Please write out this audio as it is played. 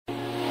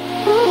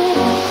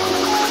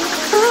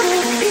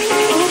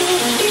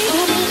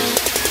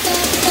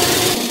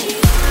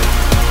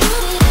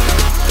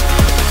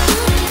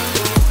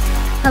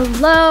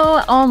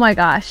Hello. Oh my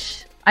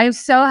gosh. I'm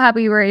so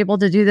happy we were able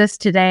to do this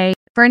today.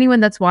 For anyone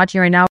that's watching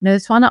right now, I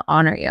just want to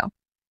honor you.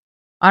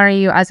 Honor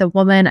you as a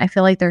woman. I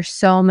feel like there's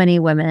so many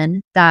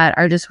women that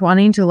are just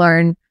wanting to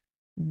learn,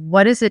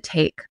 what does it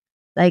take?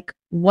 Like,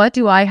 what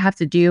do I have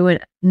to do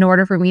in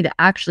order for me to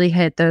actually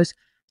hit those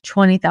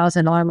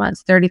 $20,000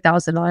 months,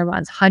 $30,000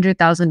 months,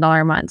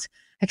 $100,000 months,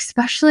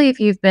 especially if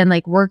you've been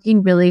like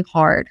working really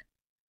hard.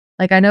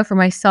 Like, I know for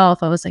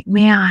myself, I was like,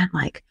 man,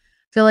 like,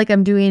 feel like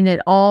I'm doing it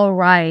all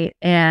right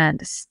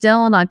and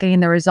still not getting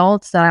the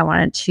results that I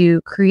wanted to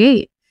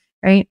create.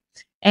 Right.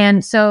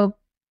 And so,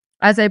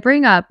 as I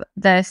bring up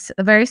this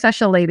very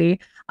special lady,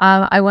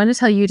 I want to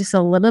tell you just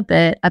a little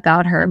bit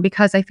about her,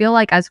 because I feel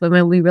like as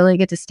women, we really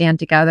get to stand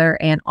together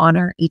and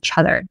honor each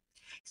other.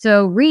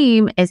 So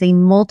Rym is a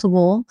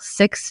multiple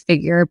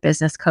six-figure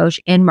business coach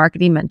and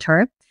marketing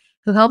mentor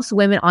who helps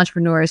women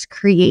entrepreneurs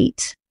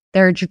create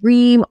their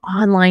dream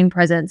online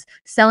presence,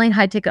 selling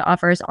high-ticket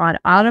offers on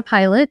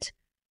autopilot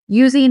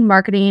using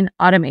marketing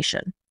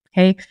automation.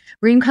 Okay.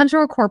 Rym comes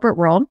from a corporate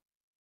world.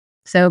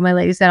 So my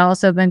ladies that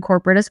also have been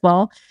corporate as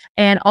well,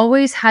 and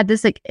always had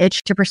this like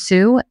itch to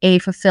pursue a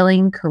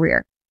fulfilling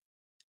career.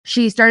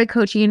 She started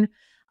coaching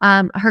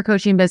her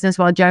coaching business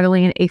while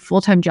juggling a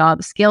full-time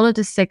job, scaled it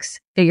to six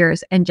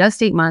figures in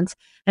just 8 months,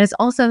 and is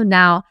also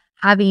now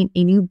having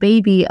a new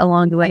baby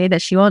along the way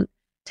that she won't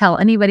tell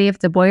anybody if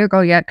it's a boy or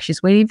girl yet.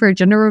 She's waiting for a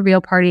gender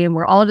reveal party, and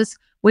we're all just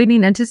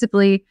waiting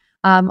anticipatively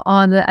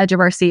on the edge of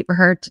our seat for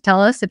her to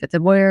tell us if it's a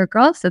boy or a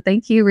girl. So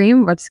thank you,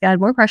 Rym. We're just gonna add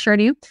more pressure on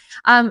you.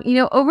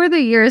 Over the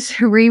years,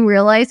 Rym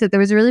realized that there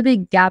was a really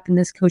big gap in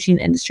this coaching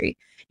industry.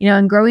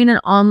 And growing an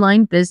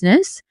online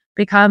business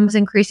becomes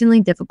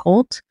increasingly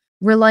difficult,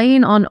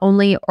 relying on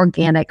only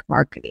organic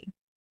marketing,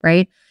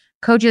 right?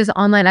 Coaches,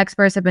 online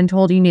experts have been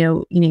told,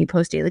 you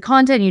post daily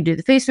content, you do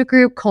the Facebook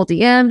group, cold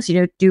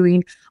DMs,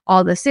 doing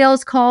all the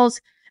sales calls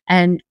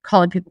and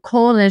calling people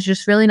cold, and it's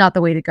just really not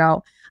the way to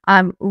go.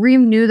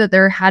 Rym knew that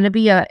there had to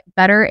be a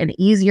better and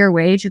easier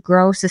way to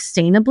grow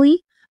sustainably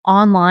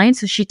online.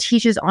 So she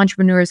teaches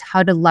entrepreneurs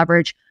how to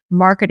leverage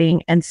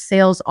marketing and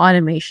sales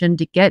automation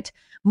to get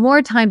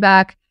more time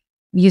back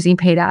using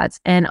paid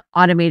ads and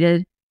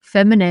automated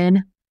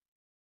feminine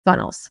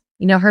funnels.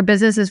 Her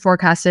business is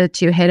forecasted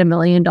to hit $1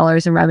 million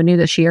in revenue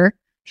this year.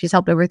 She's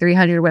helped over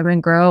 300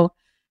 women grow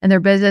in their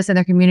business and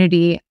their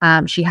community.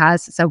 She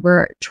has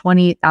over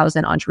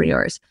 20,000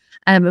 entrepreneurs.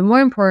 But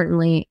more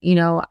importantly,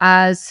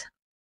 as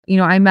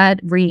I met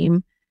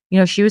Rym,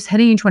 she was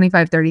hitting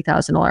 $25,000,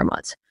 $30,000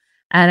 months.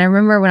 And I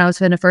remember when I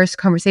was in a first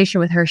conversation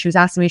with her, she was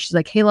asking me, she's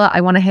like, Kayla,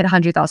 I want to hit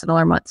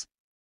 $100,000 months.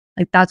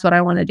 Like, that's what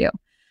I want to do.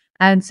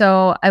 And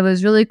so it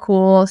was really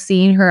cool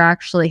seeing her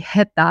actually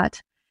hit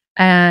that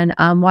and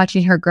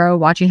watching her grow,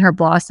 watching her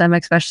blossom,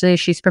 especially as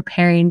she's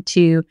preparing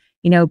to,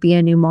 be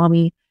a new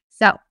mommy.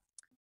 So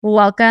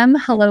welcome.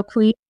 Hello,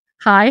 Queen.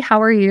 Hi,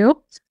 how are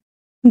you?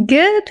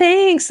 Good,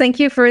 thanks. Thank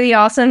you for the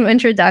awesome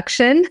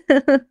introduction.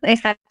 I'm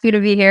happy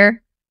to be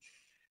here.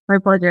 My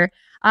pleasure.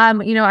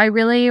 I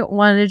really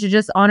wanted to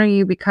just honor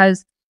you,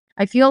 because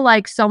I feel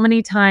like so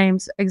many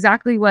times,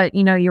 exactly what,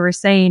 you were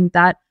saying,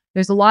 that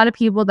there's a lot of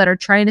people that are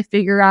trying to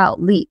figure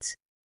out leads,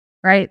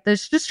 right? They're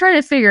just trying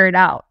to figure it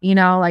out,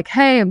 like,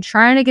 hey, I'm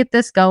trying to get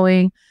this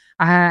going.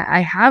 I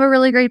have a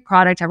really great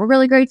product, I have a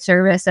really great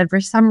service, and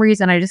for some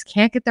reason, I just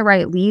can't get the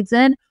right leads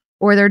in,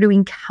 or they're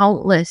doing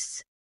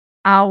countless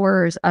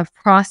hours of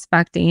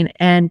prospecting.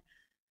 And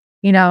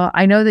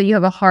I know that you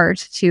have a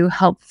heart to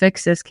help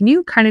fix this. Can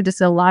you kind of just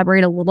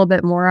elaborate a little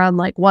bit more on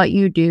like what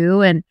you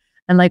do and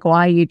like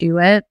why you do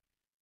it?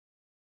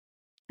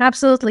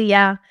 Absolutely,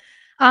 yeah.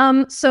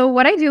 So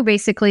what I do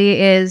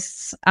basically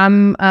is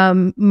I'm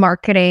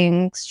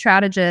marketing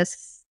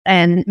strategist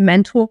and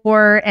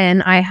mentor,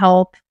 and I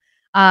help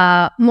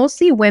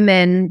mostly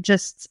women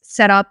just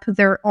set up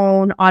their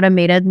own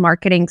automated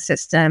marketing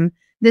system.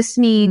 This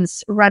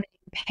means running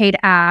paid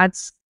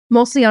ads,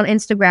 mostly on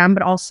Instagram,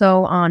 but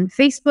also on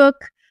Facebook.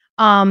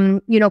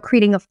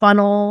 Creating a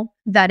funnel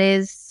that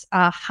is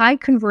a high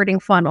converting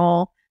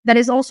funnel that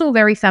is also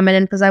very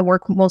feminine, because I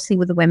work mostly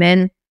with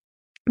women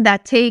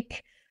that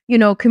take,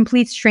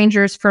 complete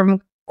strangers from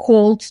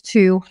cold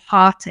to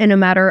hot in a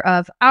matter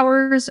of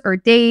hours or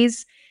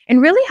days,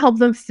 and really help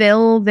them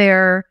fill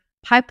their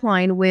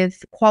pipeline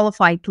with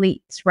qualified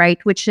leads,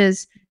 right? Which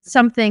is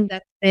something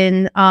that's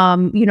been,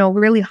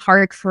 really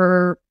hard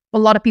for a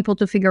lot of people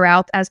to figure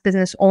out as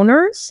business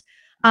owners.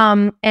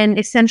 And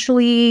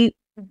essentially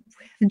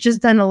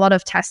just done a lot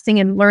of testing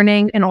and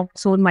learning, and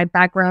also in my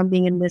background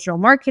being in digital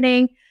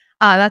marketing,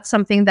 that's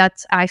something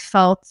that I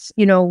felt,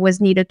 was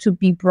needed to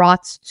be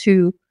brought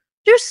to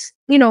just,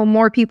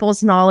 more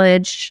people's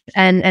knowledge,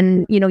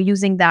 and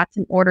using that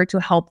in order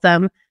to help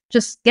them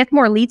just get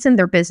more leads in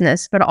their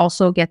business, but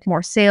also get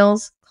more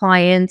sales,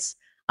 clients,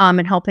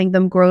 and helping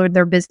them grow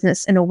their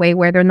business in a way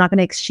where they're not going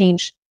to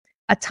exchange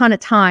a ton of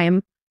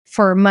time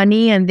for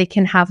money, and they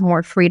can have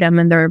more freedom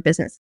in their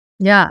business.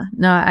 Yeah,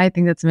 no, I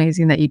think that's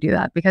amazing that you do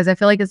that, because I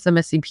feel like it's the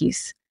missing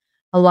piece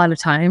a lot of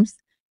times,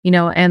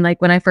 and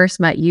like when I first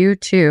met you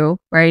too,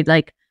 right?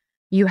 Like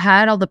you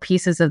had all the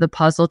pieces of the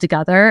puzzle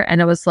together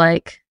and it was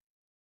like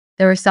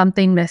there was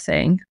something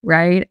missing,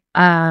 right?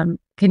 Can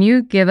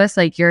you give us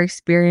like your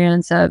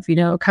experience of,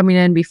 coming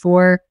in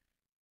before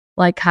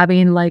like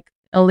having like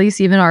at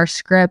least even our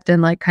script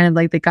and like kind of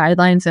like the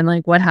guidelines and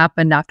like what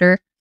happened after?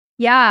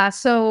 Yeah,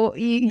 so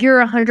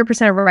you're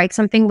 100% right.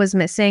 Something was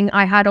missing.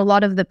 I had a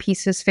lot of the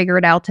pieces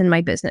figured out in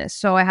my business.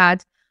 So I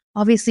had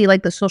obviously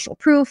like the social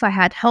proof, I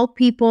had help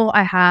people,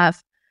 I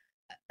have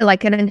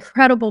like an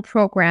incredible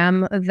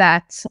program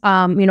that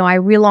I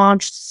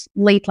relaunched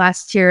late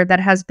last year that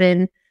has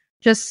been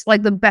just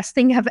like the best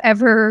thing I've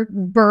ever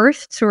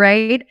birthed,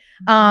 right?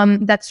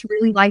 That's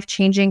really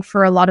life-changing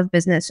for a lot of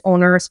business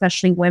owners,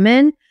 especially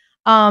women.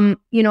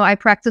 I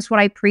practice what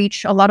I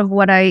preach, a lot of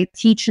what I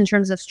teach in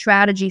terms of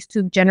strategies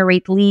to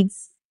generate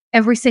leads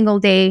every single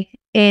day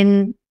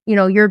in,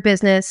 your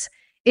business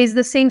is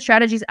the same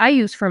strategies I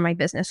use for my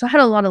business. So I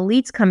had a lot of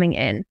leads coming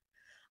in.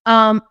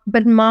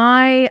 But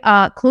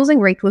my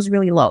closing rate was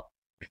really low,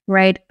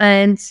 right?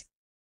 And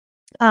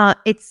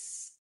it's,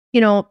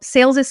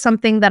 sales is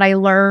something that I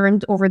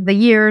learned over the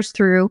years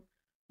through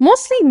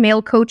mostly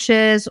male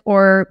coaches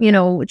or,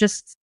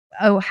 just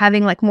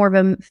having like more of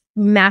a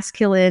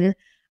masculine,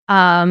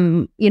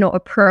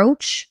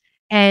 approach.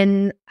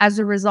 And as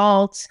a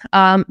result,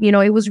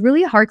 it was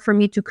really hard for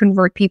me to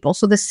convert people.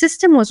 So the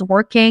system was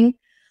working.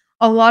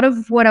 A lot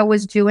of what I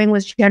was doing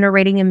was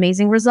generating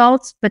amazing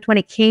results. But when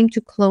it came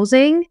to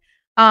closing,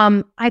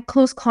 I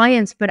closed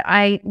clients, but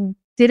I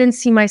didn't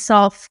see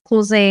myself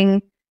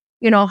closing,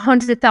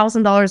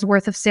 $100,000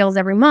 worth of sales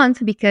every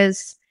month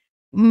because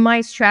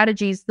my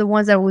strategies, the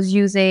ones I was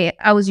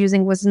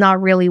using was not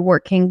really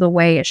working the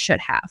way it should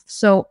have.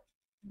 So,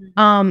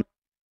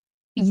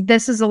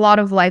 this is a lot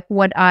of like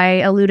what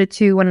I alluded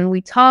to when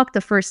we talked the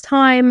first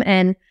time.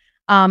 And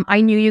I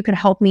knew you could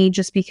help me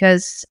just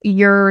because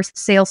your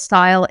sales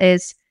style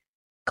is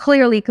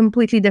clearly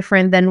completely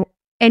different than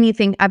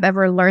anything I've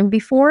ever learned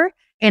before.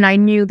 And I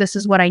knew this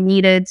is what I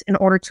needed in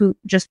order to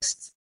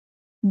just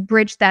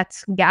bridge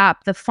that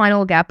gap, the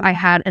final gap I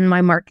had in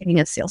my marketing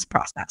and sales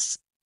process.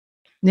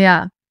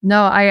 Yeah.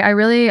 No, I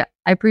really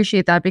I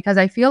appreciate that because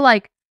I feel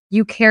like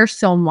you care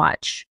so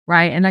much,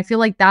 right? And I feel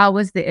like that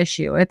was the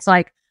issue. It's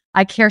like,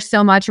 I care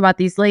so much about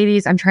these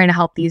ladies. I'm trying to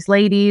help these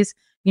ladies,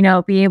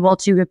 be able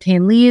to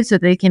obtain leads so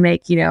they can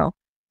make, the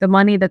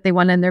money that they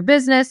want in their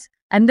business.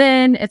 And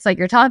then it's like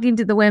you're talking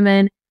to the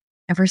women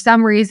and for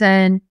some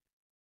reason,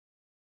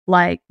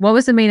 like, what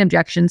was the main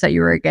objections that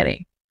you were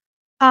getting?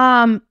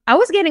 I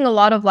was getting a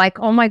lot of like,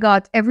 oh my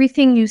God,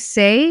 everything you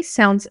say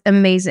sounds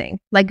amazing.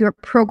 Like your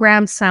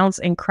program sounds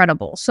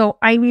incredible. So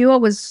I knew I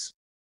was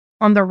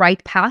on the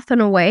right path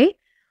in a way,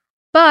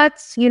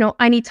 but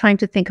I need time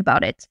to think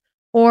about it.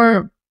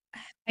 Or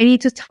I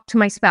need to talk to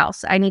my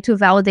spouse. I need to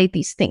validate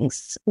these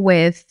things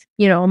with,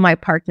 my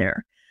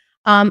partner.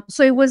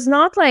 So it was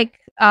not like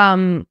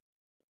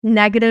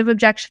negative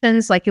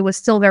objections, like it was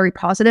still very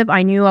positive.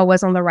 I knew I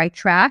was on the right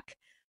track,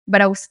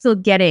 but I was still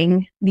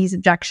getting these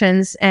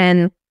objections.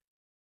 And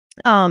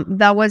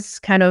that was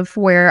kind of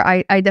where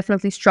I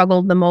definitely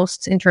struggled the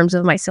most in terms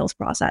of my sales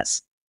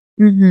process.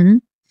 Mm-hmm.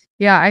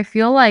 Yeah, I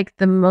feel like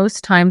the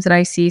most times that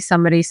I see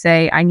somebody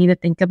say, I need to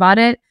think about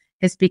it,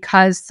 is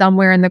because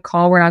somewhere in the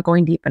call, we're not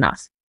going deep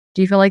enough.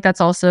 Do you feel like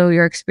that's also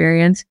your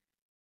experience?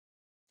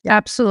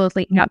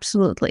 Absolutely.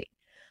 Absolutely.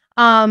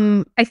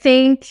 I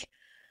think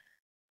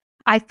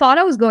I thought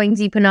I was going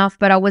deep enough,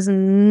 but I was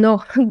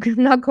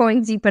not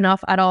going deep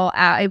enough at all.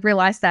 I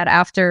realized that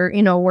after,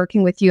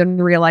 working with you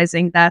and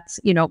realizing that,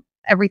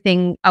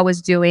 everything I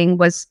was doing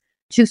was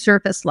too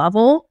surface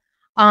level.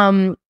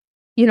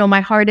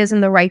 My heart is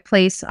in the right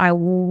place. I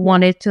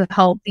wanted to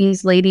help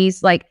these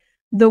ladies, like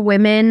the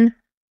women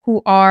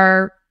who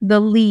are the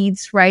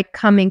leads, right,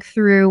 coming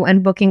through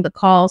and booking the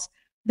calls.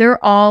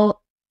 They're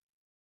all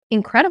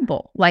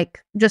incredible.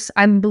 Like just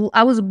I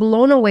was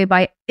blown away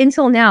by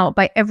until now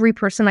by every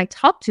person I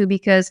talk to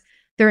because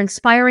they're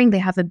inspiring, they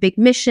have a big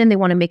mission, they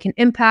want to make an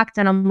impact,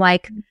 and I'm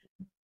like,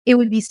 it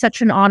would be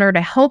such an honor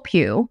to help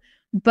you,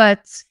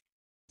 but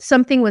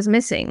something was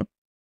missing.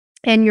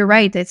 And you're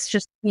right, it's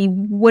just we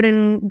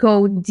wouldn't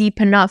go deep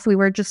enough. We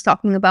were just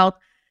talking about,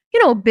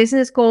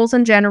 business goals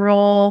in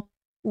general,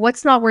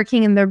 what's not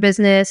working in their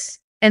business,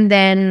 and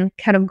then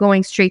kind of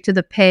going straight to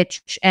the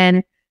pitch.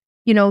 And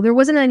there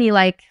wasn't any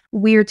like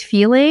weird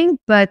feeling,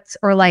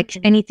 or like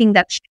anything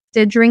that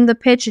shifted during the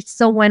pitch. It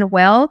still went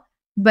well,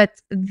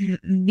 but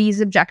these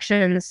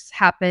objections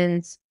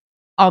happened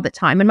all the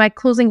time. And my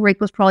closing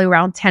rate was probably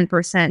around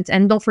 10%.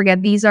 And don't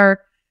forget, these are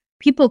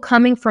people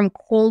coming from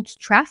cold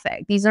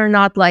traffic. These are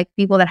not like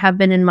people that have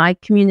been in my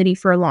community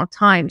for a long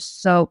time.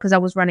 So, because I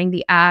was running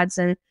the ads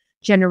and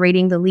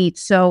generating the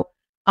leads. So,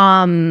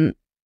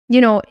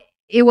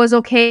 it was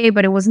okay,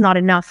 but it was not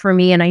enough for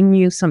me. And I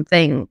knew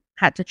something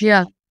had to change.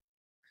 Yeah.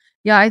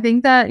 Yeah, I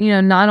think that,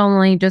 not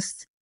only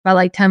just by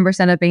like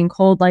 10% of being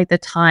cold, like the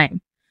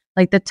time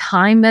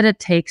that it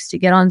takes to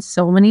get on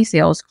so many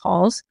sales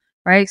calls,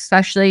 right?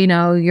 Especially,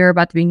 you're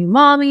about to be a new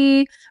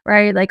mommy,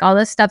 right? Like all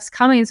this stuff's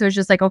coming. So it's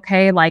just like,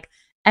 okay, like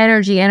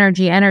energy.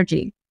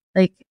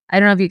 Like I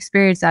don't know if you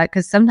experienced that,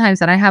 because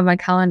sometimes when I have my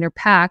calendar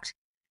packed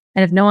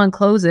and if no one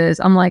closes,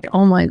 I'm like,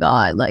 oh my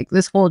God, like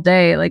this whole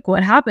day, like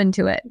what happened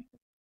to it?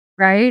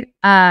 Right.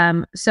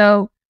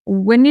 So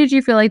when did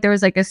you feel like there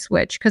was like a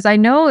switch? Because I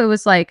know it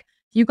was like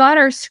you got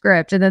our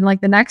script and then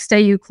like the next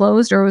day you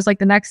closed, or it was like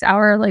the next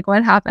hour. Like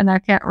what happened? I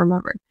can't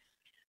remember.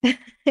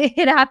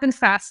 It happened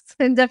fast.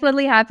 It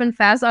definitely happened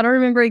fast. I don't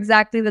remember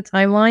exactly the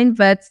timeline,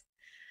 but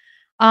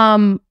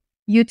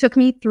you took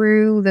me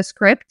through the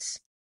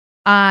script.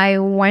 I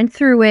went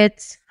through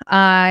it.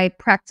 I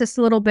practiced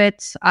a little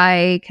bit.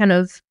 I kind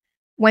of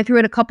went through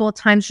it a couple of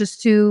times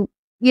just to,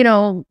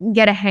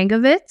 get a hang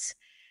of it.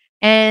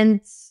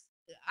 And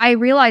I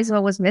realized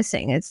what was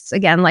missing. It's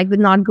again like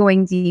not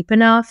going deep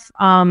enough,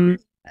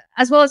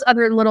 as well as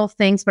other little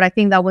things, but I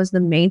think that was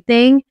the main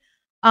thing.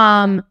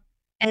 And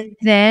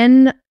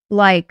then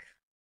like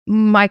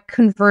my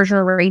conversion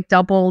rate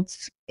doubled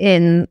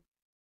in,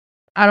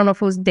 I don't know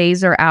if it was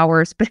days or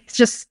hours, but it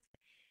just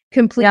Yeah.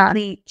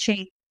 completely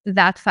changed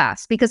that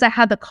fast because I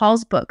had the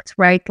calls booked,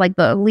 right? Like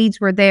the leads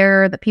were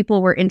there, the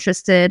people were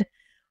interested,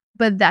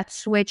 but that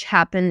switch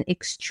happened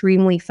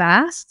extremely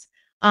fast.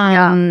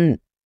 Yeah.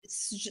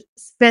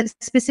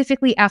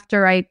 Specifically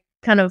after I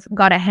kind of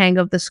got a hang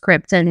of the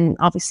script, and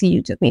obviously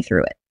you took me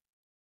through it.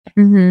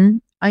 Mm-hmm.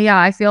 Yeah.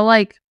 I feel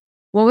like,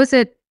 what was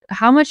it?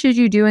 How much did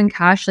you do in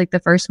cash like the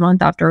first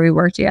month after we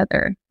worked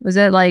together? Was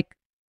it like,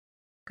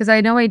 because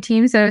I know my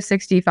team said it was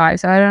 65.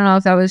 So I don't know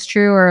if that was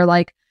true or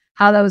like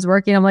how that was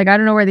working. I'm like, I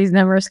don't know where these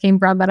numbers came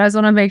from, but I just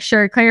want to make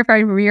sure, clarify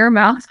from your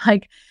mouth,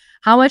 like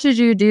how much did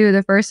you do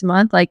the first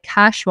month, like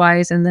cash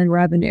wise and then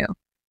revenue?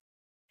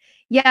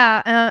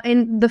 Yeah,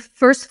 in the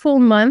first full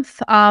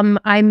month,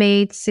 I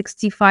made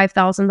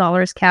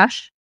 $65,000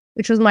 cash,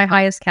 which was my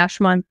highest cash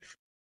month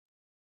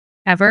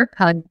ever.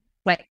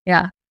 Like,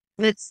 Yeah.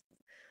 it's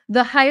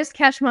the highest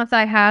cash month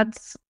I had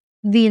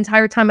the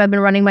entire time I've been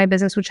running my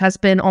business, which has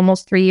been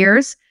almost 3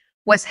 years,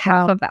 was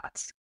half Wow. of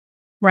that.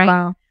 Right.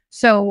 Wow.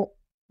 So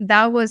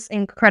that was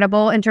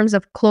incredible. In terms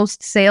of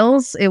closed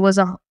sales, it was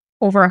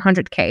over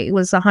 100K. It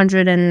was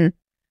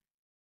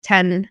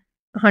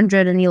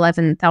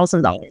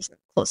 111,000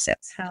 closed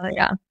sales. Hell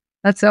yeah.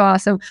 That's so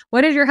awesome.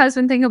 What did your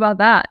husband think about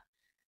that?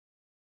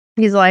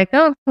 He's like,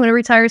 "Oh, I'm gonna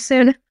retire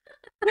soon."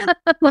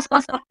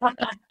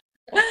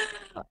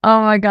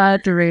 Oh my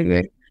God,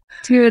 Doreen.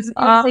 Dude, He was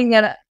saying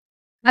it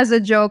as a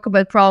joke,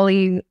 but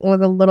probably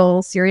with a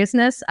little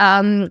seriousness.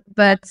 No,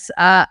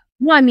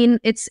 I mean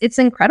it's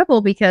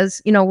incredible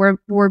because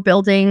we're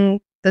building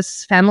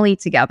this family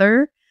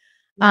together.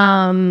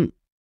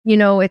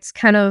 It's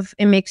kind of,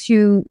 it makes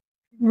you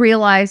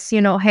realize,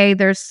 hey,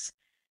 there's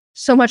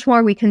so much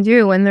more we can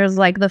do, and there's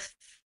like the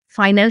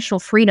financial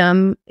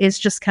freedom is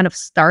just kind of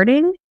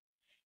starting,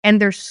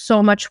 and there's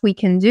so much we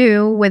can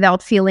do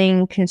without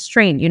feeling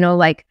constrained.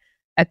 Like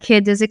a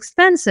kid is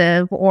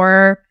expensive,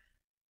 or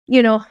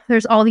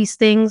there's all these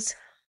things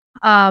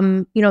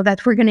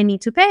that we're going to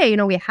need to pay.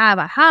 We have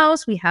a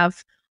house, we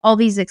have all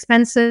these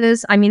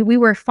expenses. I mean, we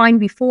were fine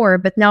before,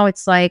 but now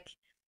it's like,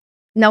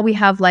 now we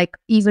have like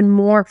even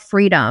more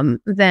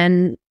freedom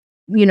than,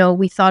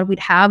 we thought we'd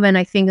have. And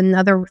I think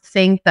another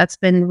thing that's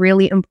been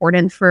really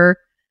important for,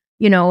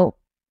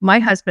 my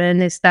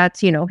husband is that,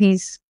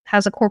 he's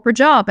has a corporate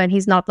job and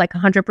he's not like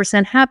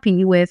 100%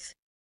 happy with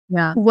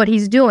what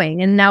he's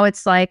doing. And now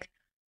it's like,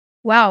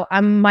 wow,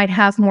 I might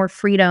have more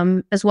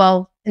freedom as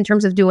well in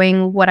terms of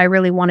doing what I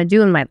really want to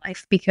do in my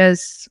life,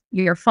 because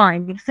you're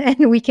fine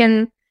and we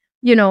can,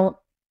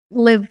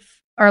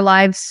 live our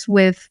lives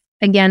with,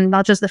 again,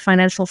 not just the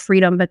financial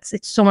freedom, but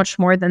it's so much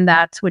more than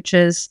that, which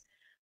is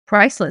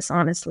priceless,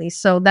 honestly.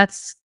 So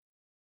that's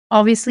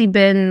obviously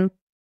been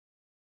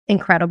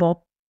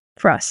incredible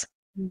for us.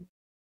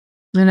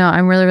 I know.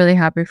 I'm really, really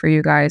happy for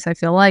you guys. I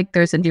feel like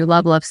there's a new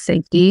level of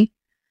safety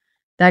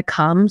that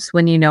comes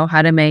when you know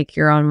how to make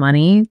your own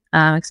money,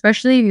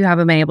 especially if you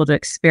haven't been able to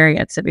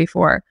experience it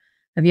before.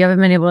 If you haven't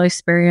been able to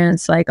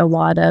experience like a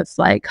lot of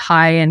like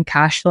high end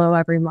cash flow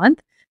every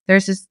month,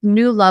 there's this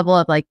new level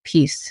of like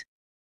peace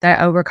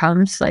that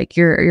overcomes like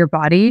your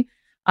body.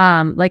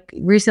 Like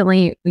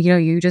recently,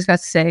 you just got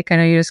sick. I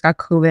know you just got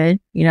COVID,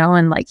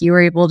 and like you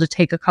were able to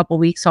take a couple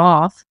weeks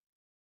off,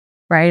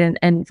 right?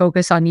 And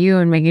focus on you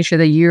and making sure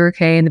that you're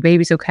okay and the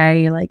baby's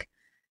okay. Like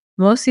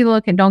most people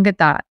don't get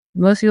that.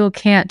 Most people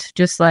can't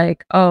just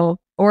like, oh,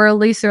 or at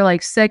least they're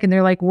like sick and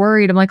they're like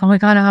worried. I'm like, oh my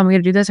God, how am I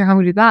going to do this or how am I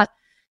going to do that?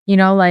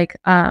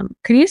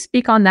 Can you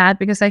speak on that?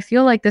 Because I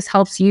feel like this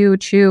helps you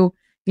too,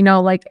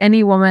 like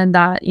any woman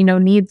that,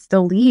 needs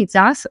the leads.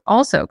 That's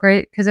also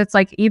great. Cause it's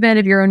like, even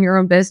if you're in your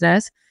own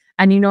business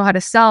and you know how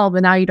to sell,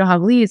 but now you don't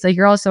have leads, like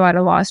you're also at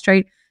a loss,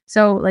 right?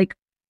 So like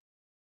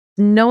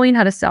knowing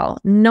how to sell,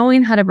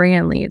 knowing how to bring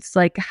in leads,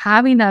 like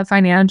having that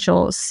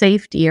financial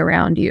safety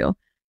around you.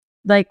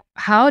 Like,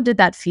 how did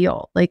that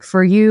feel? Like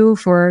for you,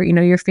 for,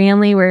 your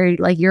family, where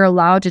like you're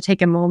allowed to take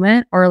a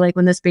moment, or like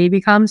when this baby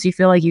comes, you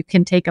feel like you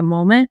can take a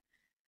moment?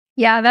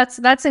 Yeah,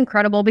 that's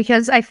incredible,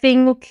 because I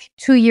think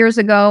 2 years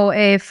ago,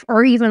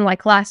 or even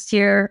like last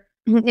year,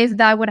 if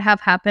that would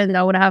have happened,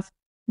 I would have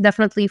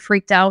definitely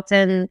freaked out.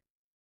 And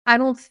I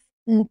don't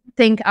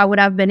think I would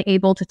have been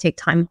able to take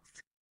time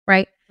off,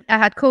 right? I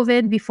had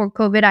COVID. Before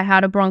COVID, I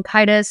had a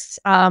bronchitis.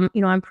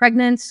 I'm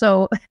pregnant,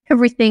 so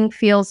everything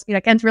feels, I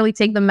can't really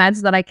take the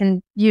meds that I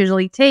can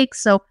usually take.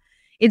 So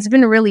it's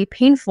been really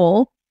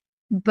painful,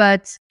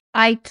 but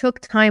I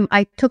took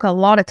a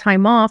lot of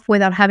time off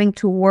without having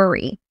to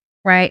worry,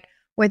 right?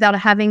 Without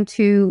having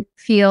to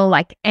feel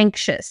like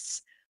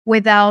anxious,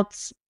 without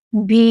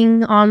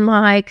being on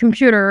my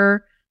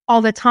computer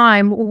all the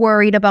time,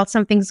 worried about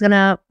something's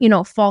gonna,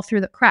 fall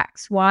through the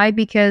cracks. Why?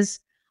 Because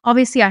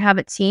obviously I have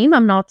a team.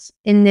 I'm not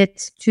in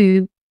it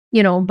to,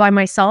 by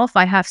myself.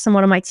 I have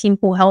someone on my team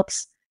who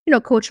helps,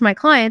 coach my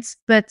clients,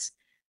 but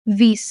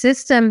the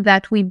system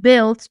that we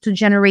built to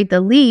generate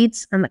the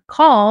leads and the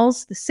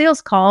calls, the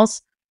sales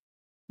calls,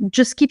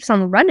 just keeps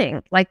on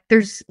running. Like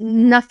there's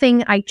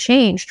nothing I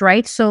changed,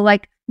 right? So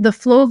like the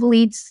flow of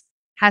leads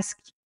has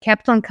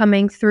kept on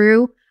coming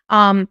through.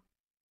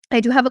 I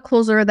do have a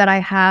closer that I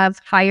have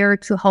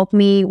hired to help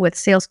me with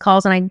sales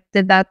calls, and I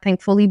did that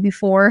thankfully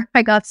before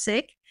I got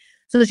sick.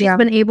 So she's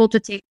been able to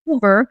take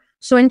over.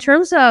 So in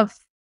terms of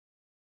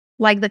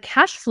like the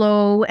cash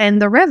flow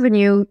and the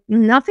revenue,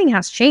 nothing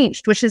has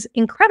changed, which is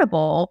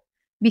incredible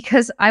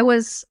because I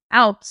was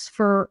out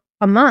for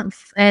a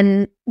month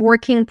and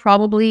working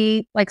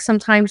probably like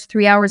sometimes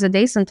 3 hours a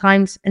day,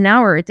 sometimes an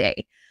hour a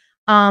day.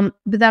 But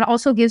that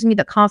also gives me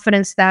the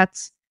confidence that,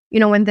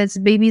 when this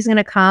baby's going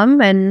to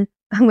come and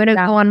I'm going to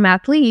go on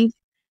mat leave,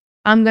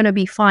 I'm going to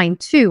be fine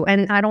too.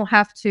 And I don't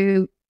have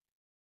to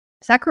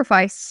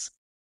sacrifice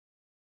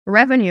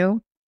revenue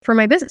for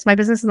my business. My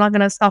business is not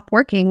going to stop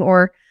working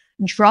or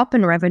drop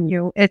in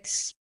revenue.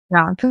 It's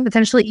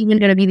potentially even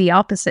going to be the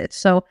opposite.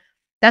 So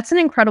that's an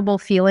incredible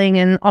feeling.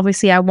 And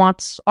obviously I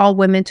want all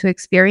women to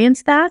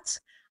experience that.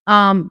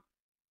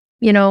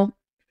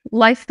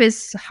 Life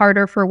is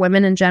harder for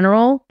women in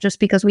general,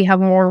 just because we have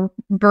more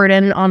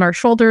burden on our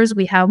shoulders.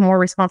 We have more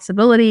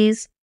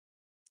responsibilities.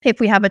 If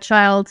we have a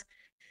child,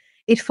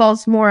 it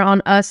falls more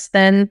on us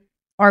than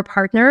our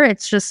partner.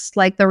 It's just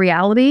like the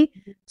reality.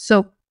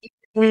 So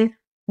giving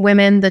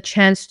women the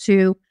chance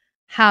to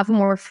have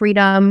more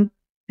freedom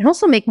and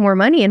also make more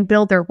money and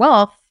build their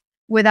wealth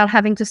without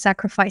having to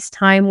sacrifice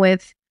time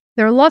with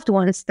their loved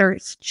ones, their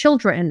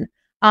children,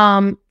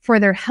 for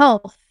their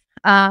health.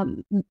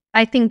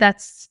 I think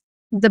that's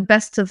the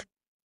best of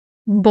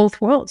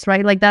both worlds,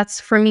 right? Like that's,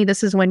 for me,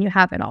 this is when you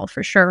have it all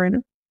for sure.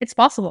 And it's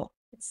possible.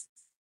 It's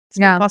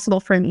possible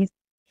for me.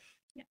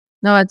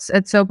 No, it's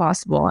so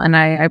possible. And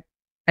I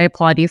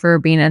applaud you for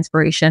being an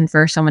inspiration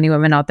for so many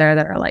women out there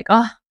that are like,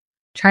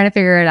 trying to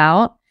figure it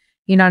out.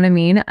 You know what I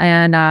mean?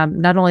 And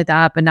not only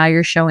that, but now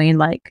you're showing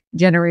like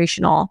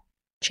generational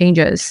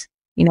changes,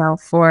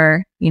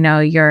 for,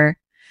 your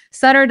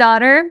son or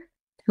daughter,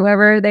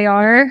 whoever they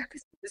are.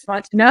 Just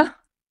want to know.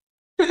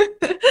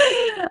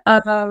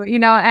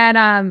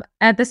 And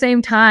at the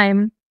same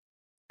time,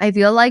 I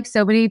feel like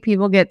so many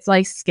people get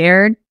like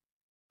scared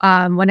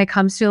when it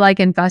comes to like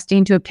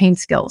investing to obtain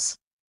skills,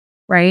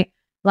 right?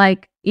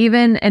 Like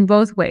even in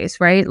both ways,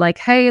 right? Like,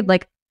 hey,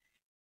 like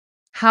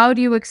how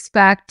do you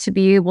expect to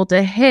be able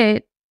to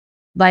hit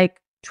like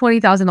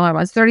 $20,000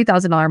 months,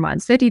 $30,000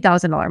 months,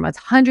 $50,000 months,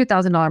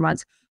 $100,000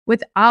 months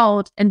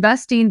without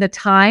investing the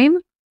time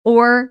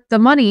or the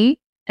money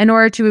in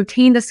order to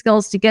obtain the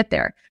skills to get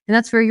there? And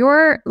that's for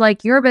your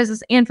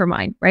business and for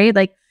mine, right?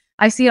 Like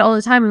I see it all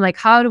the time. I'm like,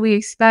 how do we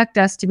expect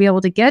us to be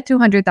able to get to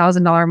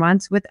 $100,000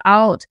 months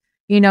without,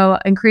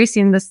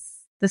 increasing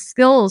the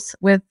skills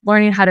with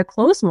learning how to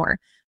close more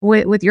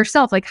with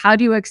yourself? Like, how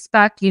do you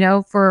expect,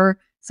 for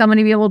someone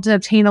to be able to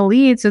obtain a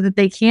lead so that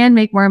they can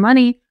make more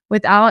money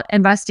without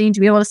investing to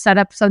be able to set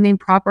up something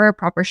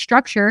proper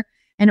structure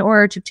in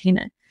order to obtain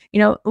it?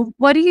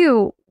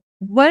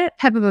 What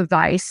type of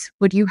advice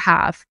would you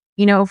have,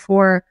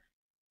 for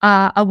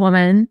a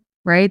woman,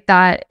 right,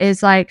 that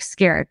is like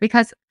scared?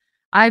 Because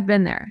I've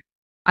been there.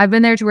 I've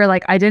been there to where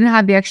like I didn't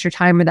have the extra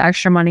time or the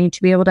extra money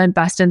to be able to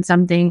invest in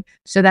something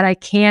so that I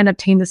can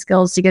obtain the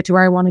skills to get to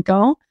where I want to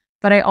go.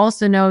 But I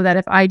also know that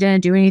if I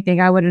didn't do anything,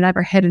 I would have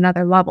never hit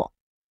another level.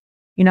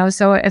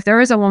 So if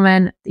there is a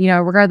woman,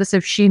 regardless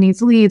if she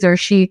needs leads or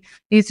she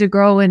needs to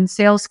grow in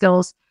sales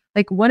skills,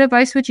 like what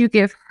advice would you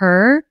give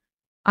her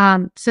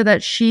so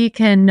that she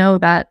can know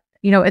that,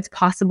 it's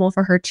possible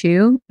for her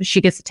too, but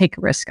she gets to take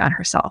a risk on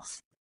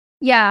herself?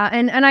 Yeah.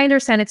 And I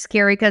understand it's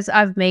scary because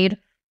I've made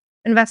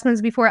investments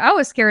before. I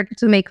was scared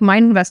to make my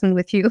investment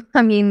with you.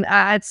 I mean,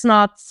 it's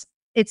not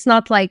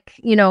like,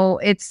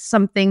 it's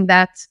something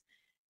that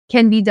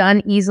can be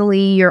done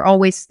easily. You're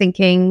always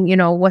thinking,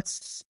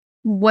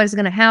 what is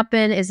going to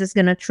happen? Is this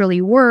going to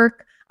truly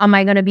work? Am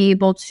I going to be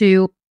able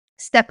to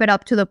step it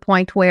up to the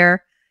point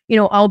where,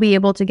 I'll be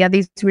able to get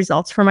these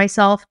results for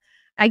myself?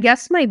 I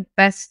guess my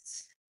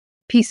best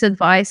piece of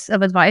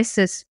advice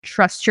is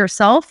trust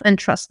yourself and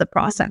trust the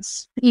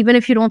process. Even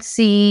if you don't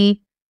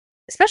see,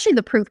 especially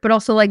the proof, but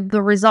also like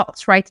the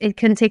results, right? It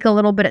can take a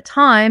little bit of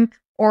time,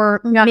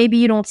 or maybe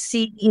you don't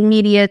see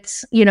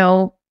immediate,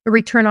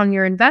 return on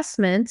your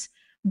investment,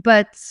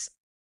 but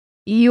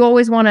you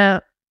always want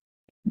to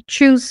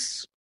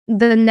choose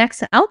the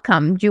next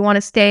outcome? Do you want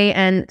to stay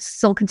and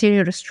still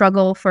continue to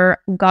struggle for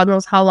God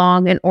knows how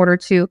long in order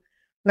to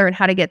learn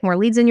how to get more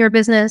leads in your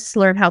business,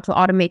 learn how to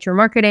automate your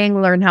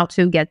marketing, learn how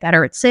to get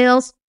better at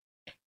sales?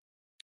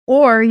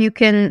 Or you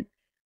can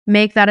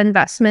make that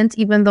investment,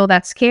 even though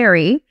that's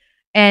scary,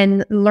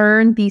 and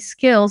learn these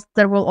skills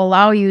that will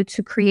allow you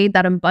to create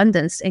that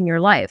abundance in your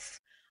life.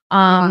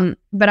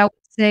 But I would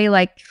say,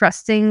 like,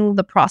 trusting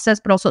the process,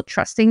 but also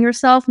trusting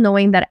yourself,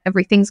 knowing that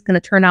everything's going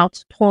to turn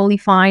out totally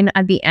fine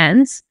at the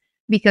end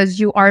because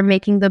you are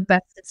making the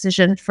best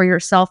decision for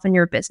yourself and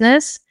your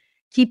business.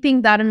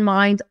 Keeping that in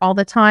mind all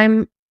the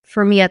time,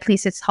 for me at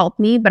least, it's helped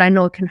me, but I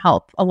know it can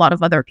help a lot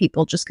of other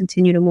people just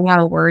continue to move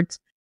forward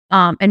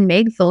and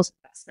make those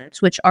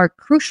investments, which are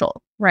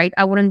crucial, right?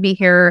 I wouldn't be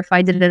here if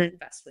I didn't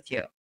invest with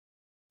you.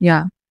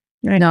 Yeah.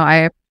 Right. No,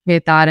 I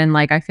appreciate that. And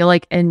like, I feel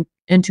like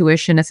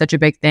intuition is such a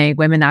big thing.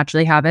 Women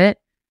naturally have it.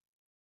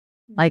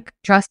 Like,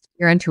 trust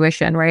your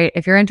intuition, right?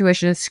 If your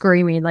intuition is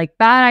screaming like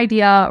bad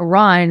idea,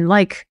 run,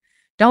 like,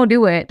 don't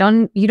do it.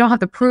 You don't have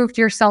to prove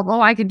to yourself,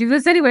 oh, I can do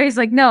this anyways.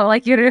 Like, no,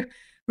 like, you to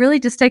really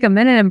just take a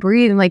minute and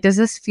breathe and like, does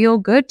this feel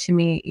good to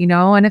me? You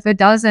know, and if it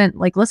doesn't,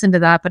 like, listen to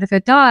that. But if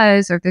it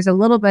does, or if there's a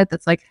little bit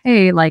that's like,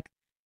 hey, like,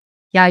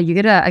 yeah, you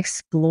gotta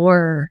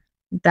explore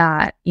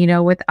that, you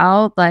know,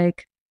 without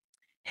like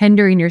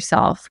hindering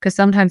yourself. Cause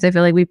sometimes I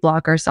feel like we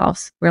block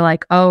ourselves. We're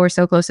like, oh, we're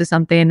so close to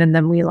something. And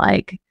then we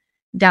like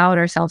doubt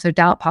ourselves or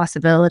doubt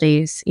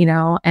possibilities, you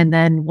know, and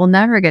then we'll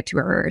never get to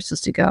where we're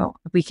supposed to go.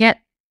 If we can't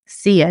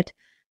see it,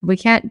 if we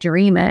can't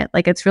dream it,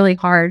 like it's really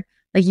hard.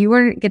 Like you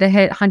weren't going to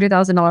hit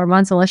 $100,000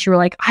 months unless you were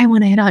like, I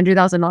want to hit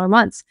 $100,000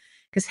 months.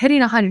 Because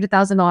hitting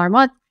 $100,000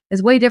 month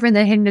is way different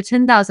than hitting a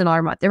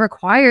 $10,000 month. It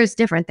requires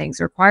different things,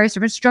 it requires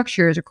different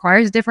structures,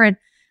 requires different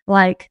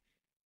like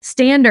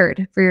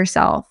standard for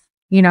yourself,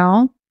 you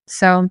know?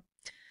 So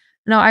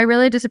no, I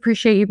really just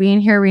appreciate you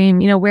being here,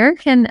 Rym. You know, where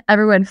can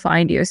everyone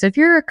find you? So if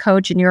you're a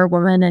coach and you're a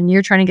woman and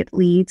you're trying to get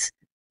leads,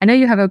 I know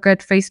you have a good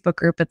Facebook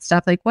group and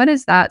stuff. Like, what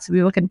is that so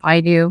people can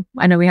find you?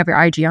 I know we have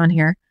your IG on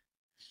here.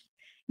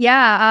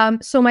 Yeah.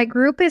 So my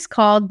group is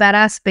called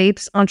Badass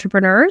Babes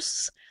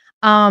Entrepreneurs.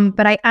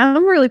 But I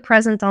am really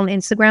present on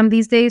Instagram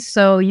these days.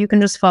 So you can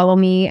just follow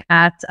me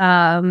at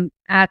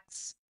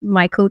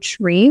my coach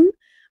Rym.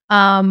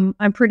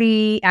 I'm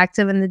pretty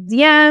active in the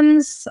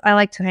DMs. I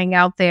like to hang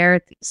out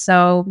there.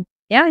 So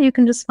yeah, you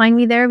can just find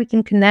me there. We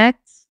can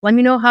connect. Let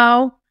me know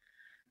what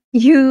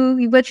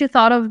you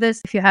thought of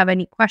this. If you have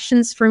any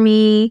questions for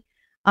me,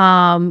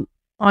 on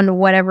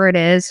whatever it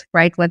is,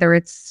 right? Whether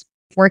it's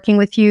working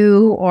with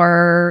you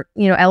or,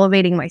 you know,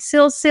 elevating my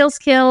sales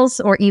skills,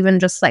 or even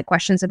just like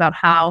questions about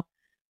how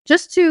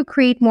just to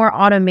create more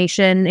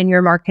automation in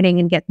your marketing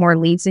and get more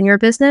leads in your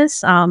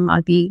business.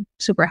 I'd be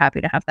super happy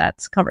to have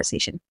that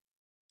conversation.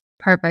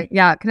 Perfect.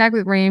 Yeah. Connect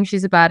with Rym.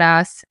 She's a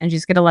badass and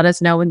she's going to let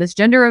us know when this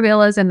gender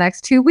reveal is in the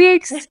next 2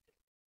 weeks.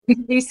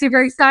 We're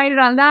super excited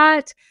on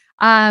that.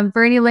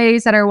 For any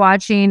ladies that are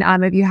watching,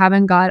 if you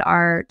haven't got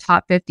our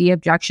top 50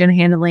 objection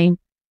handling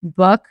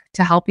book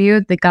to help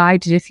you, the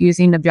guide to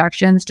diffusing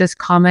objections, just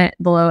comment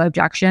below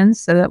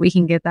objections so that we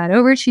can get that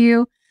over to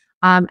you.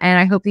 And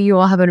I hope that you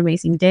all have an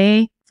amazing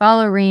day.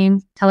 Follow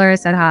Rym, tell her I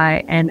said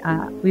hi, and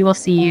we will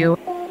see you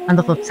on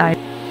the flip side.